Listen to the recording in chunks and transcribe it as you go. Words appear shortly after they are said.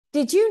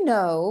Did you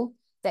know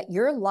that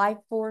your life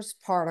force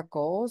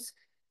particles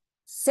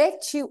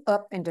set you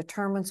up and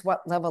determines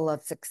what level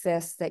of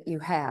success that you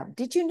have?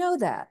 Did you know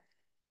that?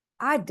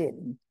 I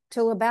didn't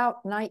till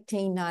about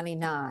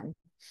 1999.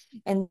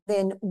 And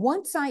then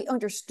once I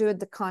understood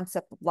the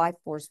concept of life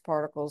force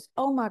particles,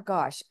 oh my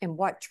gosh, and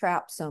what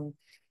traps them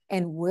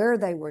and where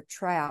they were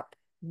trapped,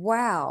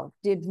 wow,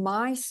 did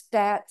my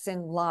stats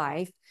in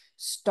life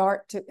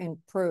start to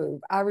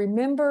improve. I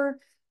remember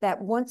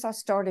that once I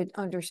started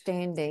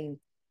understanding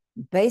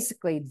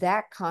basically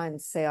that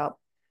concept,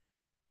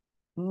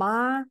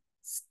 my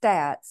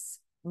stats,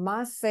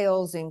 my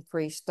sales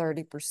increased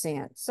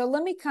 30%. So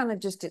let me kind of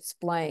just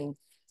explain.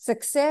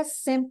 Success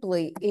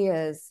simply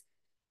is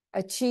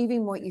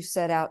achieving what you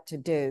set out to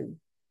do.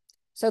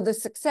 So the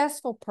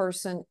successful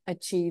person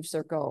achieves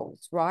their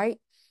goals, right?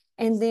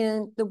 And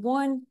then the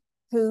one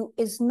who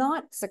is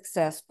not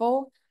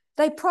successful,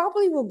 they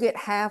probably will get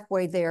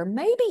halfway there,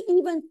 maybe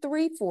even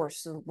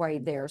three-fourths of the way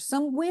there.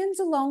 Some wins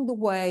along the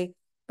way,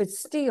 but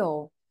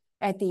still,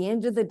 at the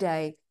end of the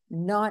day,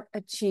 not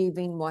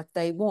achieving what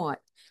they want.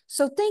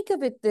 So think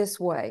of it this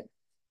way.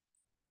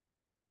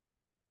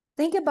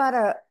 Think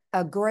about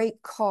a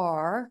great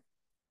car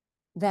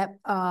that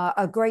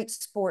a great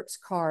sports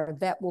car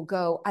that will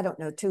go, I don't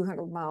know,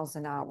 200 miles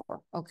an hour.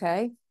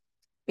 Okay.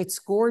 It's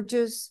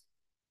gorgeous.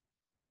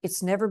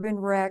 It's never been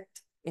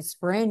wrecked. It's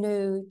brand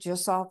new,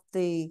 just off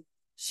the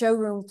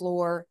showroom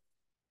floor.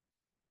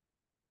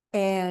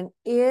 And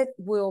it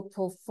will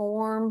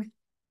perform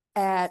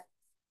at,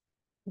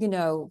 you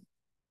know,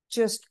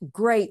 just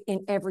great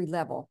in every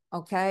level.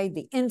 Okay.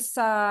 The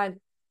inside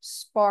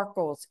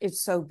sparkles.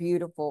 It's so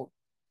beautiful.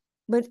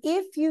 But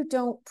if you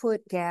don't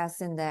put gas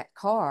in that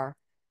car,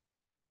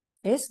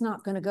 it's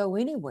not going to go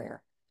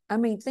anywhere. I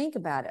mean, think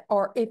about it.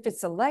 Or if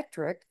it's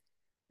electric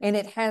and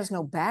it has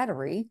no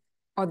battery,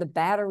 or the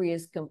battery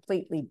is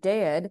completely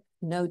dead,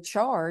 no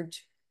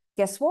charge,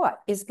 guess what?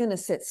 It's going to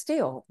sit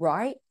still,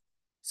 right?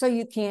 So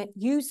you can't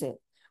use it.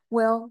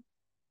 Well,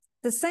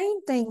 the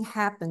same thing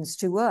happens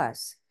to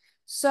us.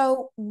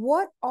 So,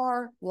 what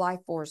are life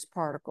force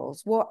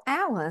particles? Well,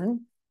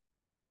 Alan,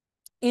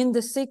 in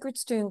the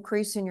Secrets to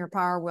Increasing Your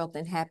Power, Wealth,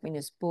 and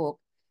Happiness book,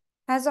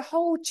 has a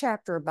whole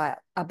chapter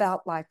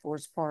about life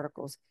force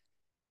particles.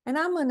 And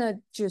I'm going to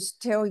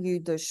just tell you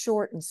the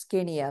short and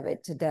skinny of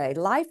it today.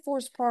 Life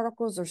force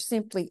particles are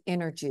simply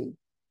energy,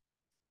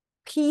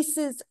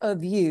 pieces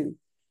of you.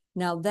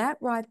 Now, that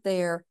right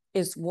there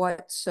is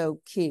what's so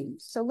key.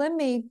 So let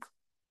me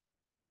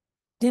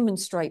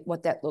demonstrate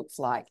what that looks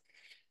like.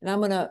 And I'm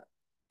going to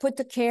put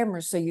the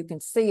camera so you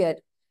can see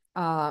it,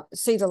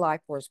 see the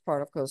life force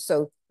particles.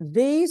 So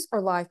these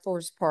are life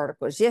force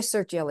particles. Yes,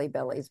 they're jelly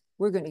bellies.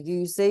 We're going to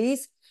use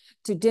these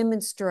to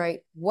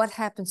demonstrate what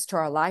happens to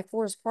our life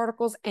force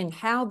particles and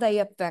how they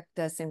affect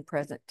us in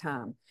present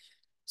time.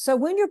 So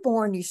when you're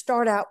born, you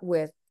start out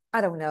with,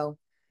 I don't know,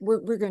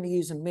 we're going to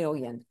use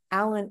 1,000,000.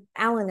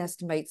 Alan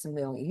estimates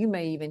 1,000,000. You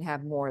may even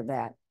have more of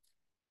that.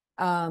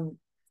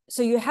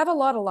 So you have a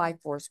lot of life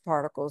force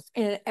particles.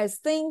 And as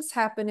things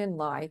happen in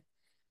life,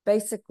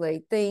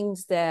 basically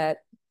things that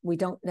we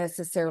don't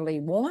necessarily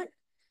want,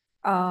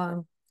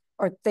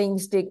 or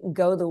things didn't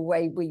go the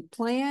way we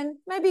planned,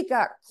 maybe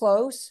got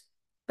close,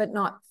 but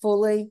not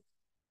fully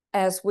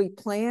as we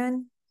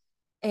planned.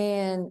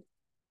 And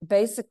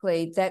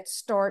basically that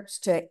starts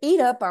to eat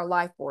up our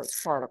life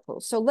force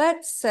particles. So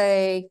let's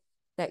say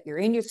that you're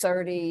in your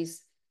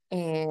 30s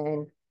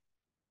and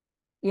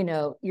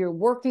you're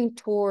working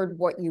toward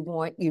what you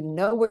want, you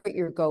know what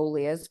your goal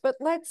is, but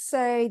let's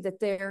say that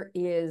there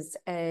is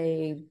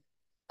a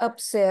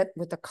upset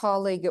with a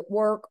colleague at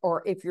work,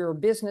 or if you're a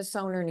business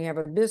owner and you have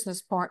a business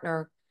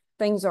partner,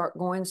 things aren't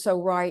going so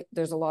right,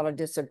 there's a lot of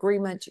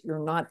disagreement, you're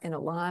not in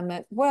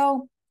alignment.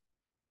 Well,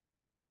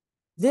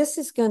 this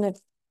is going to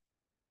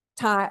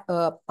tie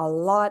up a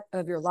lot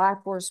of your life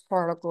force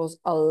particles,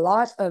 a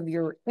lot of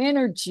your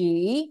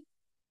energy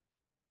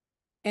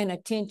and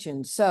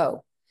attention.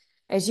 So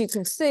as you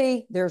can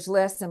see, there's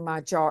less in my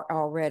jar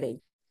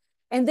already.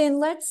 And then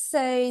let's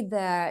say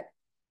that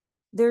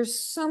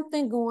there's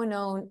something going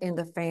on in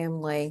the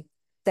family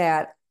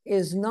that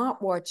is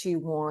not what you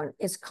want.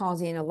 It's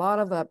causing a lot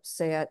of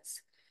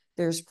upsets.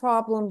 There's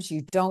problems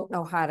you don't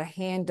know how to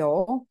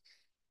handle.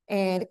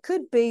 And it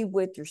could be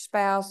with your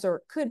spouse, or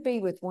it could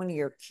be with one of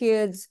your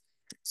kids.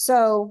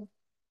 So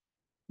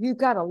you've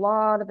got a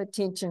lot of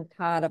attention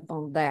tied up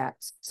on that.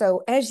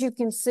 So as you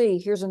can see,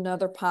 here's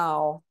another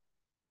pile,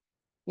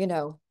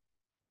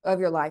 of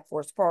your life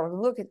force particle.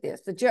 Look at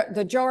this.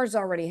 The jar is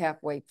already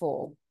halfway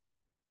full.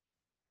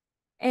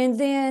 And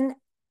then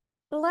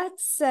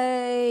let's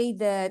say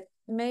that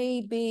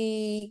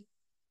maybe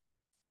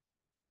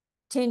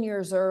 10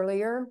 years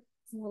earlier,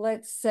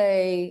 let's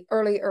say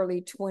early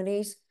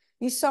 20s,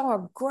 you saw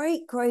a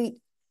great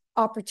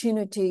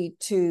opportunity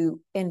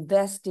to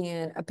invest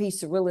in a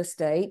piece of real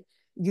estate.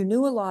 You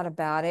knew a lot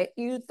about it.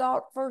 You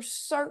thought for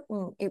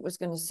certain it was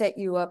going to set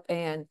you up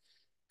and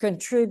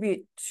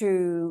contribute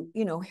to,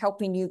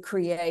 helping you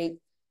create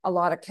a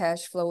lot of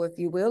cash flow, if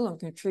you will, and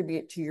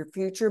contribute to your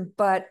future.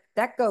 But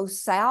that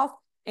goes south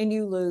and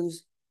you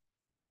lose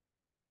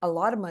a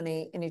lot of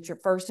money and it's your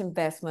first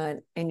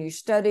investment and you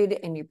studied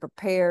and you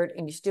prepared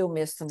and you still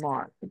missed the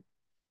mark.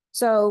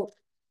 So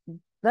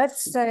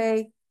let's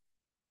say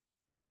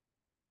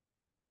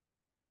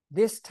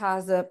this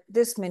ties up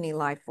this many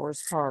life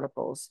force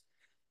particles.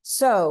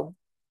 So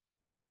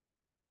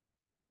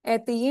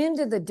at the end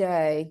of the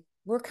day,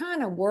 we're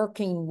kind of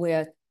working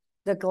with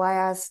the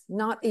glass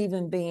not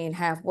even being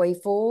halfway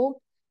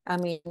full. I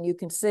mean, you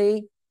can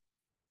see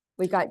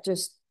we got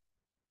just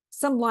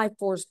some life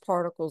force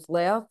particles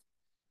left,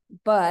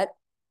 but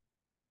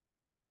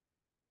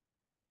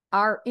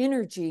our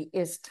energy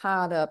is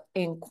tied up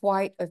in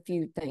quite a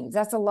few things.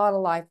 That's a lot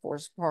of life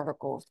force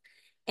particles.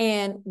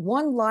 And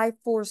one life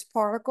force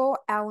particle,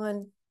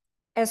 Alan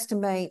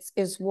estimates,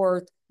 is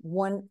worth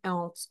 1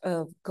 ounce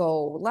of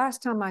gold.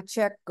 Last time I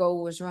checked,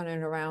 gold was running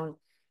around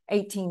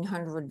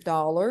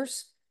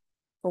 $1,800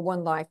 for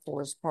one life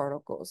force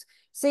particles.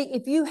 See,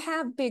 if you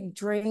have big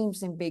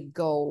dreams and big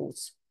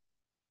goals,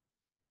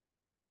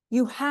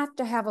 you have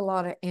to have a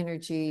lot of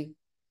energy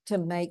to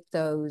make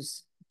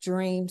those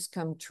dreams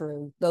come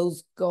true,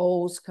 those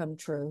goals come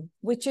true,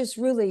 which is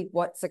really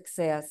what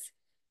success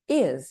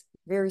is.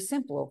 Very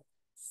simple,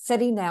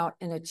 setting out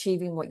and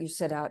achieving what you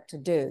set out to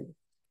do.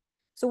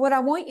 So what I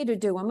want you to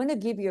do, I'm going to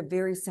give you a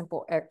very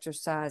simple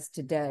exercise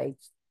today.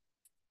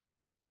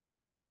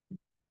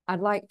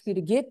 I'd like you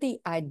to get the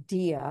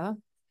idea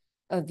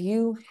of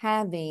you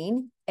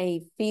having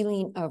a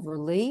feeling of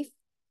relief,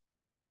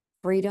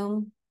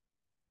 freedom,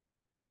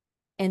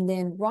 and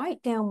then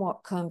write down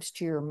what comes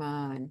to your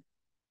mind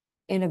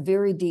in a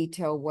very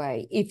detailed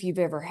way. If you've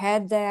ever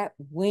had that,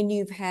 when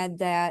you've had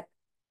that,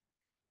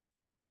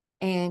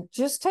 and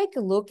just take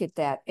a look at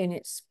that and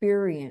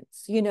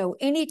experience. You know,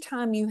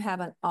 anytime you have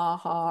an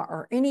aha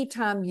or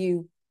anytime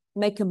you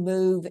make a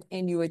move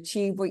and you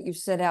achieve what you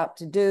set out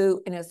to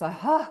do, and it's like,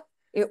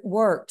 it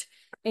worked,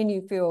 and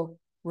you feel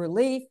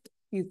relief,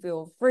 you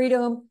feel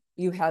freedom,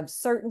 you have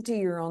certainty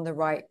you're on the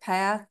right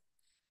path.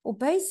 Well,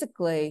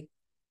 basically,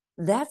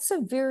 that's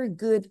an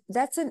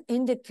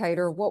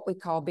indicator of what we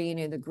call being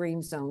in the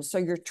green zone. So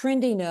you're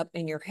trending up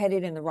and you're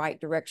headed in the right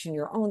direction.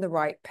 You're on the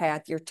right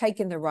path. You're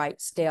taking the right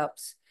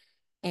steps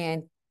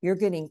and you're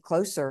getting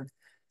closer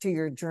to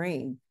your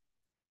dream.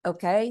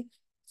 Okay.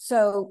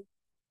 So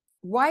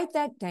write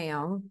that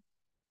down,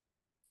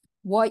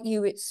 what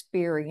you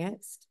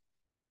experienced,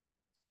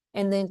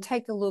 and then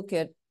take a look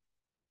at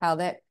how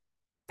that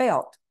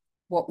felt.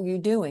 What were you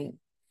doing?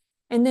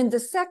 And then the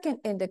second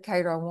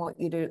indicator I want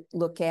you to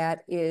look at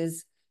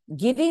is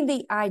getting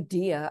the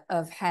idea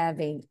of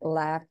having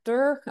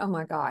laughter. Oh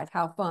my God,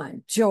 how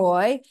fun,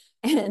 joy,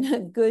 and a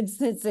good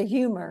sense of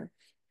humor.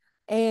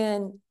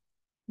 And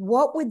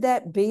what would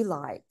that be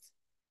like?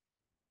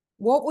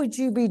 What would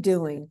you be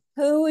doing?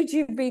 Who would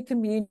you be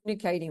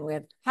communicating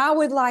with? How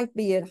would life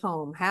be at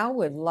home? How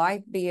would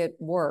life be at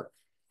work?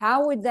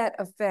 How would that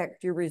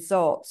affect your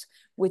results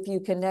with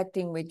you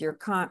connecting with your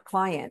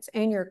clients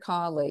and your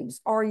colleagues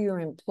or your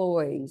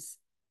employees?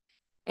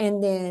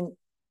 And then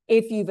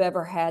if you've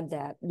ever had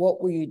that,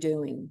 what were you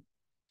doing?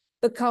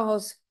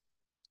 Because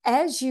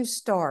as you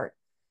start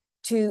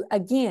to,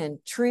 again,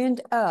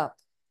 trend up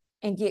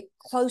and get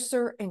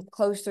closer and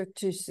closer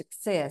to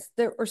success,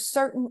 there are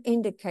certain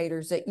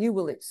indicators that you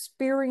will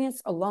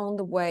experience along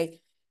the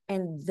way.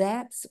 And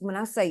that's, when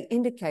I say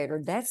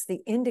indicator, that's the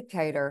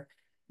indicator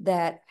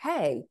that,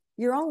 hey,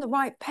 you're on the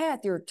right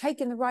path. You're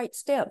taking the right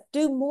step.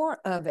 Do more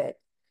of it.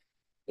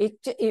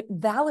 It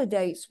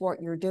validates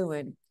what you're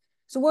doing.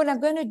 So what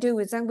I'm going to do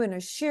is I'm going to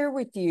share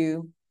with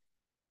you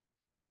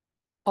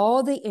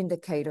all the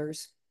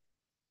indicators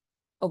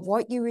of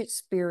what you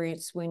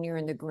experience when you're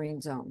in the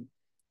green zone.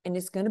 And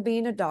it's going to be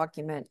in a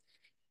document.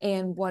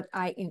 And what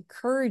I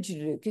encourage you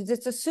to do, because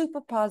it's a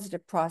super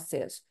positive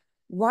process,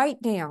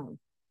 write down,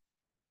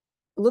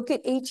 look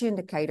at each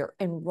indicator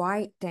and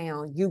write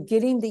down, you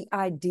getting the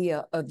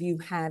idea of you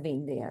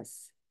having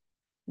this.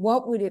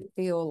 What would it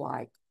feel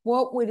like?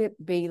 What would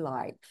it be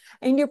like?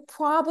 And you're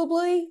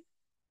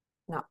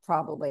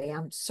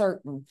I'm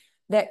certain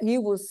that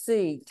you will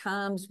see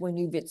times when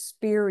you've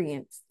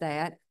experienced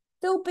that.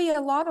 There'll be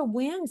a lot of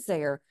wins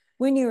there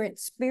when you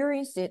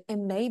experienced it,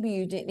 and maybe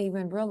you didn't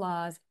even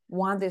realize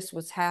why this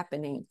was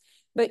happening.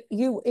 But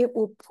it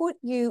will put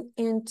you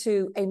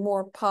into a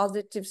more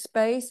positive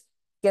space.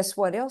 Guess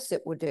what else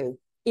it will do?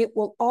 It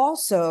will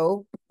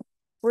also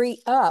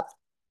free up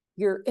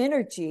your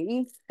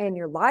energy and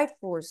your life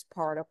force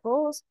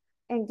particles.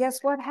 And guess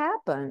what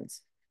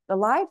happens? The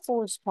life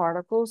force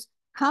particles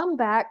come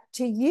back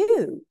to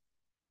you.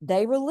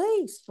 They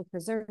release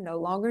because they're no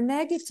longer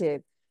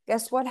negative.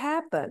 Guess what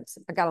happens?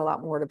 I got a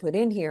lot more to put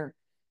in here,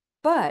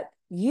 but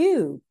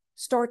you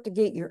start to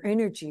get your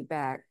energy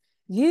back.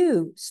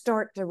 You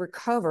start to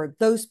recover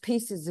those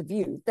pieces of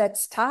you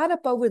that's tied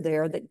up over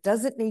there that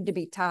doesn't need to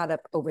be tied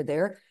up over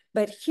there,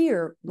 but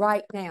here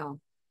right now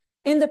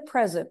in the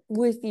present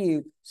with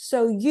you,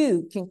 so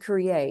you can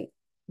create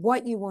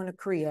what you want to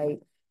create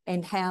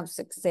and have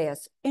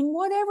success in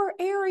whatever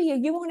area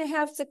you want to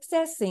have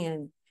success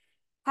in.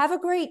 Have a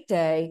great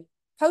day.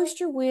 Post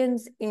your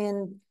wins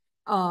in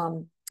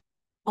on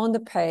the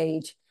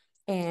page.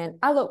 And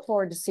I look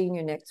forward to seeing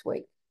you next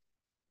week.